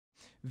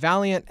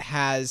Valeant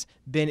has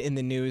been in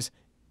the news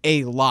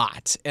a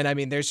lot. And I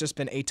mean, there's just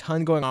been a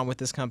ton going on with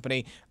this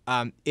company.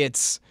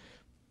 Its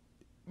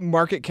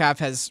market cap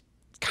has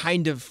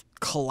kind of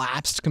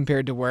collapsed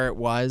compared to where it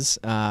was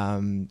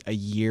a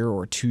year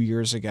or 2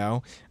 years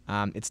ago.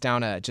 It's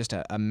down just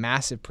a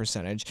massive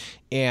percentage,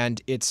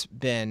 and it's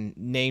been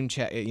name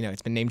checked.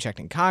 It's been name checked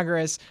in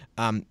Congress.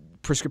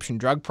 Prescription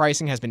drug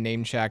pricing has been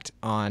name checked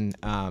on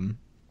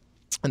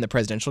the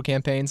presidential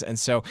campaigns, and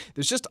so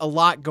there's just a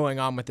lot going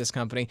on with this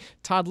company.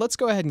 Todd, let's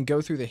go ahead and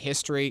go through the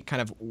history,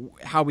 kind of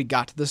how we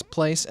got to this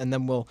place, and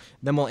then we'll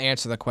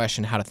answer the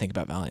question how to think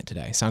about Valeant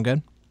today. Sound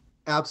good?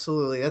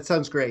 Absolutely. That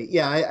sounds great.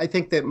 Yeah, I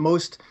think that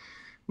most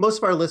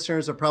of our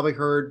listeners have probably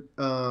heard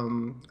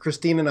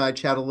Christine and I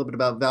chat a little bit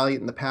about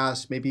Valeant in the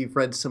past. Maybe you've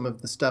read some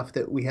of the stuff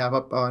that we have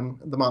up on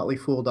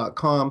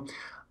themotleyfool.com.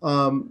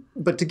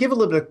 But to give a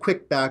little bit of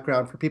quick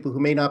background for people who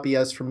may not be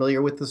as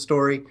familiar with the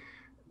story,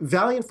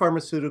 Valeant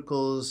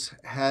Pharmaceuticals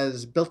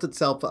has built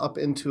itself up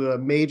into a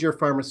major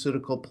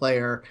pharmaceutical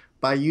player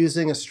by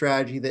using a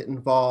strategy that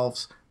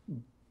involves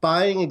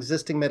buying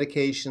existing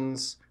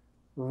medications,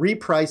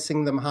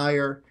 repricing them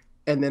higher,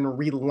 and then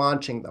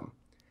relaunching them.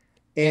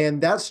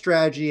 And that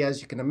strategy,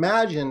 as you can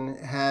imagine,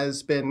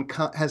 has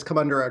come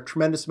under a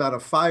tremendous amount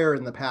of fire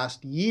in the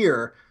past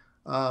year,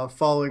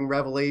 following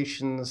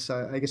revelations,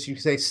 I guess you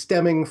could say,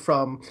 stemming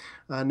from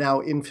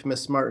now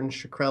infamous Martin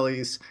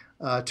Shkreli's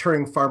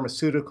Turing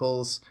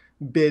Pharmaceuticals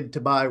bid to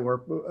buy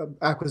or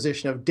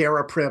acquisition of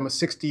Daraprim, a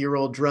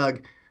 60-year-old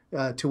drug,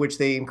 to which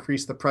they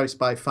increased the price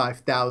by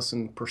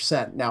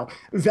 5,000%. Now,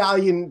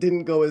 Valeant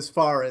didn't go as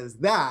far as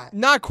that.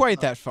 Not quite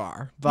that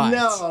far, but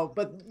no,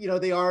 but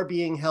they are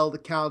being held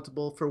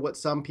accountable for what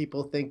some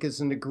people think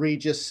is an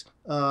egregious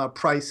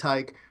price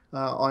hike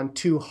on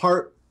two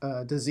heart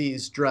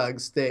disease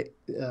drugs that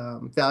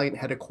Valeant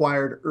had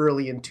acquired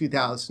early in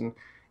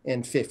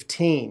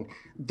 2015.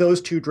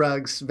 Those two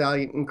drugs,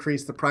 Valeant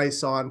increased the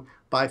price on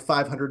by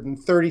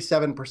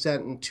 537%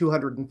 and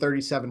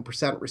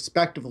 237%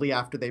 respectively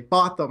after they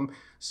bought them.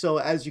 So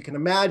as you can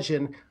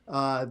imagine,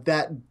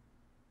 that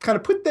kind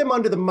of put them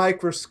under the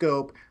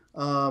microscope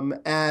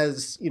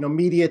as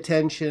media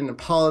attention and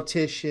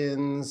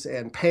politicians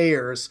and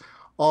payers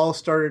all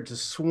started to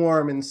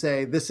swarm and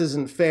say, this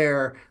isn't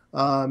fair.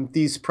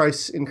 These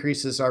price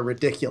increases are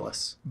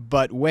ridiculous.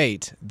 But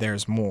wait,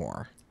 there's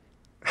more.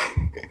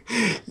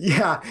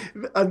 Yeah,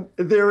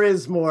 there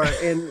is more.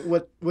 And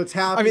what's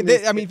happening?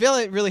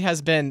 Valeant really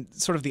has been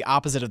sort of the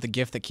opposite of the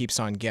gift that keeps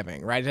on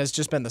giving, right? It has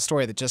just been the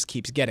story that just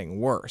keeps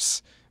getting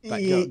worse. But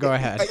go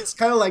ahead. It's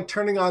kind of like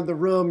turning on the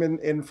room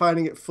and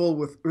finding it filled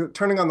with,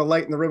 turning on the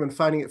light in the room and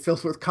finding it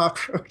filled with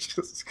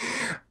cockroaches,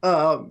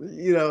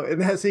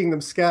 and seeing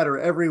them scatter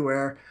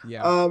everywhere.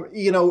 Yeah.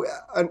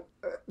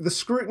 The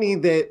scrutiny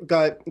the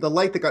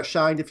light that got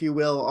shined, if you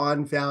will,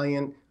 on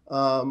Valeant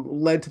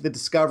led to the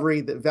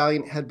discovery that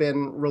Valeant had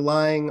been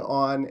relying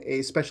on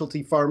a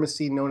specialty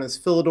pharmacy known as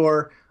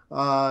Philidor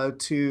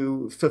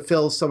to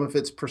fulfill some of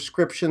its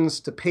prescriptions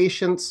to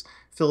patients.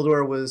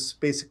 Philidor was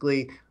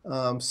basically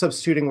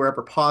substituting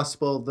wherever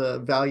possible the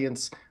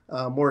Valeant's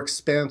more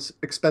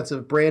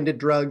expensive branded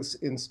drugs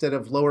instead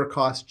of lower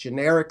cost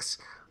generics.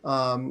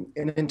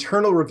 An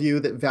internal review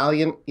that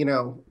Valeant,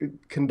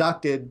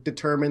 conducted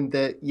determined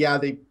that,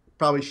 they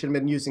probably shouldn't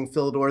have been using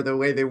Philidor the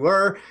way they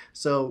were.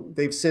 So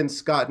they've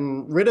since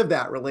gotten rid of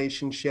that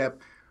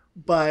relationship.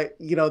 But,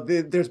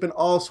 there's been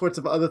all sorts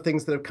of other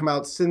things that have come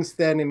out since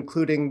then,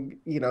 including,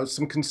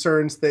 some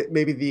concerns that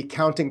maybe the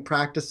accounting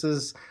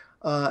practices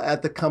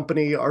at the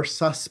company are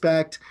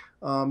suspect.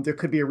 There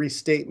could be a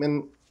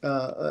restatement,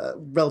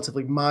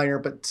 relatively minor,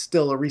 but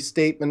still a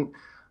restatement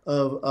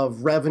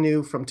of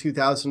revenue from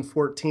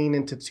 2014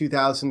 into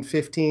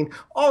 2015.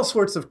 All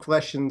sorts of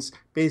questions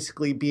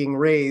basically being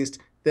raised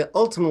that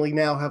ultimately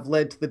now have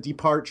led to the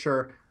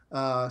departure,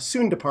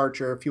 soon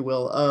departure, if you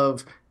will,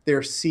 of their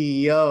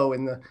CEO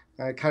and the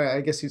I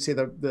guess you'd say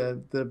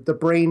the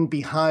brain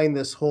behind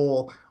this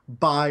whole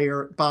buy,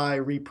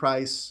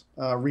 reprice,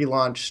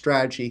 relaunch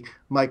strategy,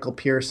 Michael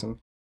Pearson.